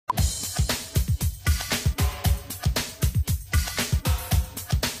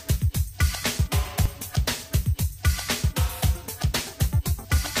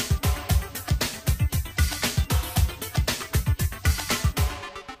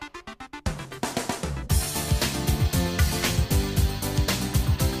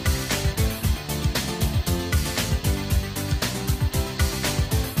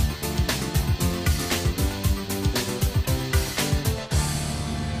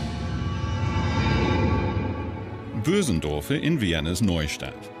Bösendorfer in Vienna's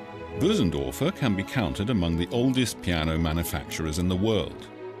Neustadt. Bösendorfer can be counted among the oldest piano manufacturers in the world.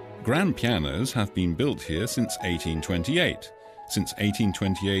 Grand pianos have been built here since 1828. Since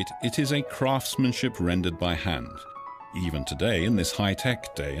 1828, it is a craftsmanship rendered by hand, even today in this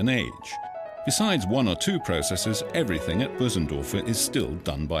high-tech day and age. Besides one or two processes, everything at Bösendorfer is still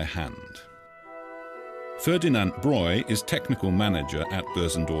done by hand. Ferdinand Breu is technical manager at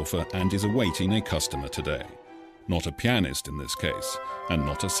Bösendorfer and is awaiting a customer today. Not a pianist in this case, and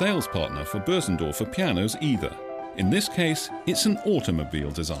not a sales partner for Bösendorfer pianos either. In this case, it's an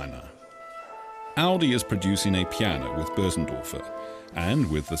automobile designer. Audi is producing a piano with Bösendorfer, and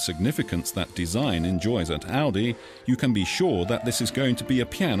with the significance that design enjoys at Audi, you can be sure that this is going to be a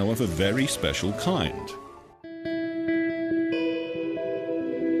piano of a very special kind.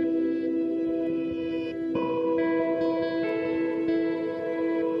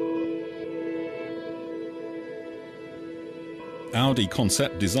 Audi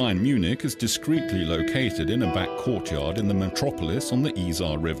Concept Design Munich is discreetly located in a back courtyard in the metropolis on the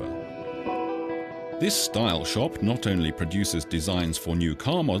Isar River. This style shop not only produces designs for new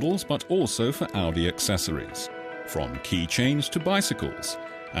car models, but also for Audi accessories, from keychains to bicycles,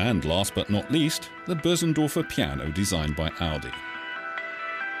 and last but not least, the Bösendorfer piano designed by Audi.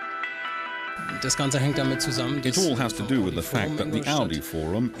 It all has to do with the fact that the Audi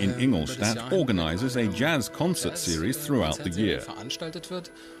Forum in Ingolstadt organizes a jazz concert series throughout the year.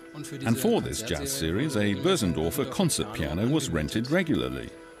 And for this jazz series, a Bösendorfer concert piano was rented regularly.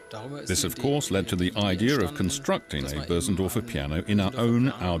 This, of course, led to the idea of constructing a Bösendorfer piano in our own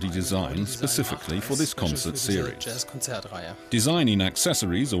Audi design specifically for this concert series. Designing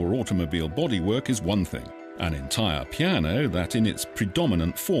accessories or automobile bodywork is one thing. An entire piano that in its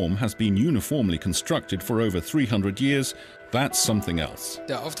predominant form has been uniformly constructed for over 300 years, that's something else.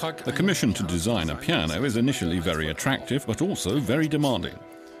 The commission to design a piano is initially very attractive but also very demanding.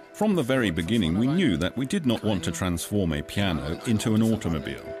 From the very beginning we knew that we did not want to transform a piano into an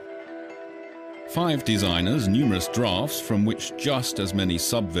automobile. 5 designers, numerous drafts from which just as many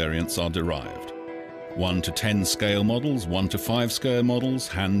sub-variants are derived. 1 to 10 scale models, 1 to 5 scale models,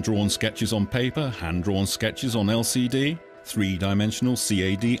 hand-drawn sketches on paper, hand-drawn sketches on LCD, 3-dimensional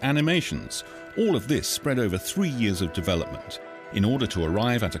CAD animations. All of this spread over 3 years of development, in order to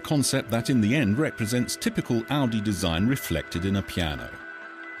arrive at a concept that in the end represents typical Audi design reflected in a piano.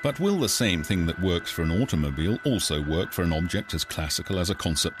 But will the same thing that works for an automobile also work for an object as classical as a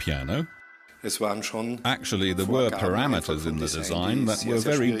concert piano? Actually, there were parameters in the design that were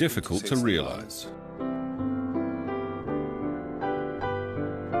very difficult to realize.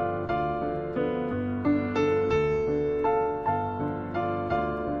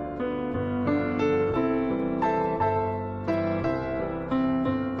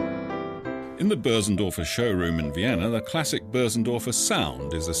 In the Bösendorfer showroom in Vienna, the classic Bösendorfer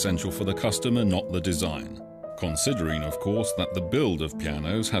sound is essential for the customer, not the design. Considering, of course, that the build of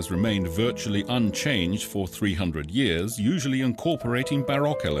pianos has remained virtually unchanged for 300 years, usually incorporating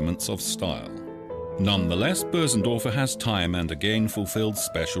Baroque elements of style. Nonetheless, Bösendorfer has time and again fulfilled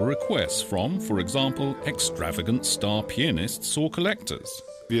special requests from, for example, extravagant star pianists or collectors.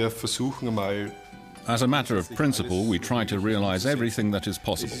 As a matter of principle, we try to realize everything that is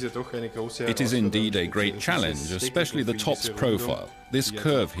possible. It is indeed a great challenge, especially the top's profile, this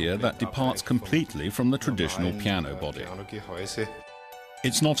curve here that departs completely from the traditional piano body.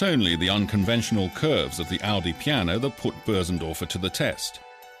 It's not only the unconventional curves of the Audi piano that put Bösendorfer to the test.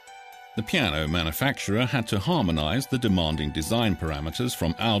 The piano manufacturer had to harmonize the demanding design parameters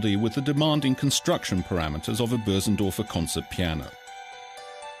from Audi with the demanding construction parameters of a Bösendorfer concert piano.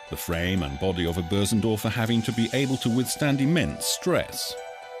 The frame and body of a Bösendorfer having to be able to withstand immense stress.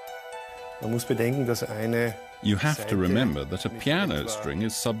 You have to remember that a piano string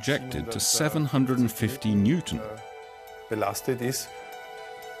is subjected to 750 Newton.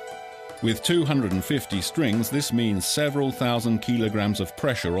 With 250 strings, this means several thousand kilograms of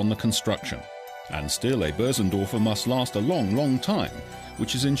pressure on the construction. And still, a Bösendorfer must last a long, long time,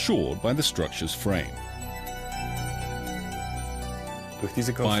 which is ensured by the structure's frame.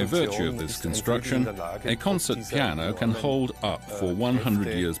 By virtue of this construction, a concert piano can hold up for 100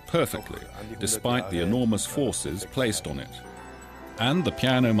 years perfectly, despite the enormous forces placed on it. And the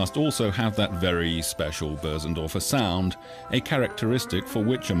piano must also have that very special Bösendorfer sound, a characteristic for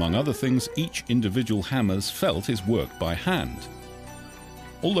which, among other things, each individual hammer's felt is worked by hand.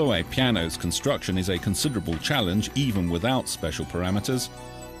 Although a piano's construction is a considerable challenge even without special parameters,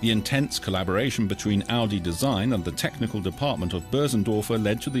 the intense collaboration between Audi Design and the technical department of Bösendorfer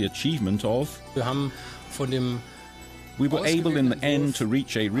led to the achievement of we were able in the end to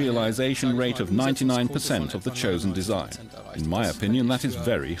reach a realization rate of 99% of the chosen design. In my opinion, that is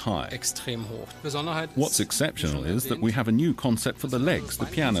very high. What's exceptional is that we have a new concept for the legs. The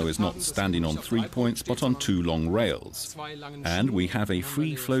piano is not standing on 3 points but on 2 long rails. And we have a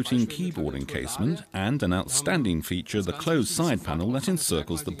free-floating keyboard encasement and an outstanding feature, the closed side panel that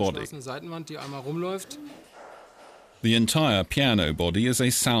encircles the body. The entire piano body is a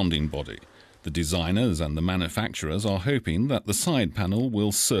sounding body. The designers and the manufacturers are hoping that the side panel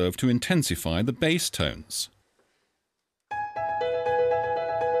will serve to intensify the bass tones.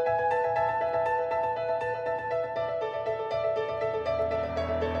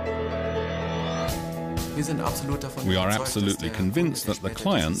 We are absolutely convinced that the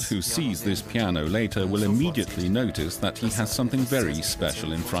client who sees this piano later will immediately notice that he has something very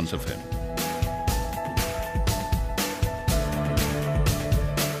special in front of him.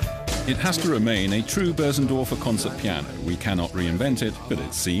 It has to remain a true Bösendorfer concert piano. We cannot reinvent it, but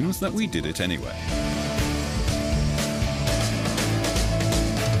it seems that we did it anyway.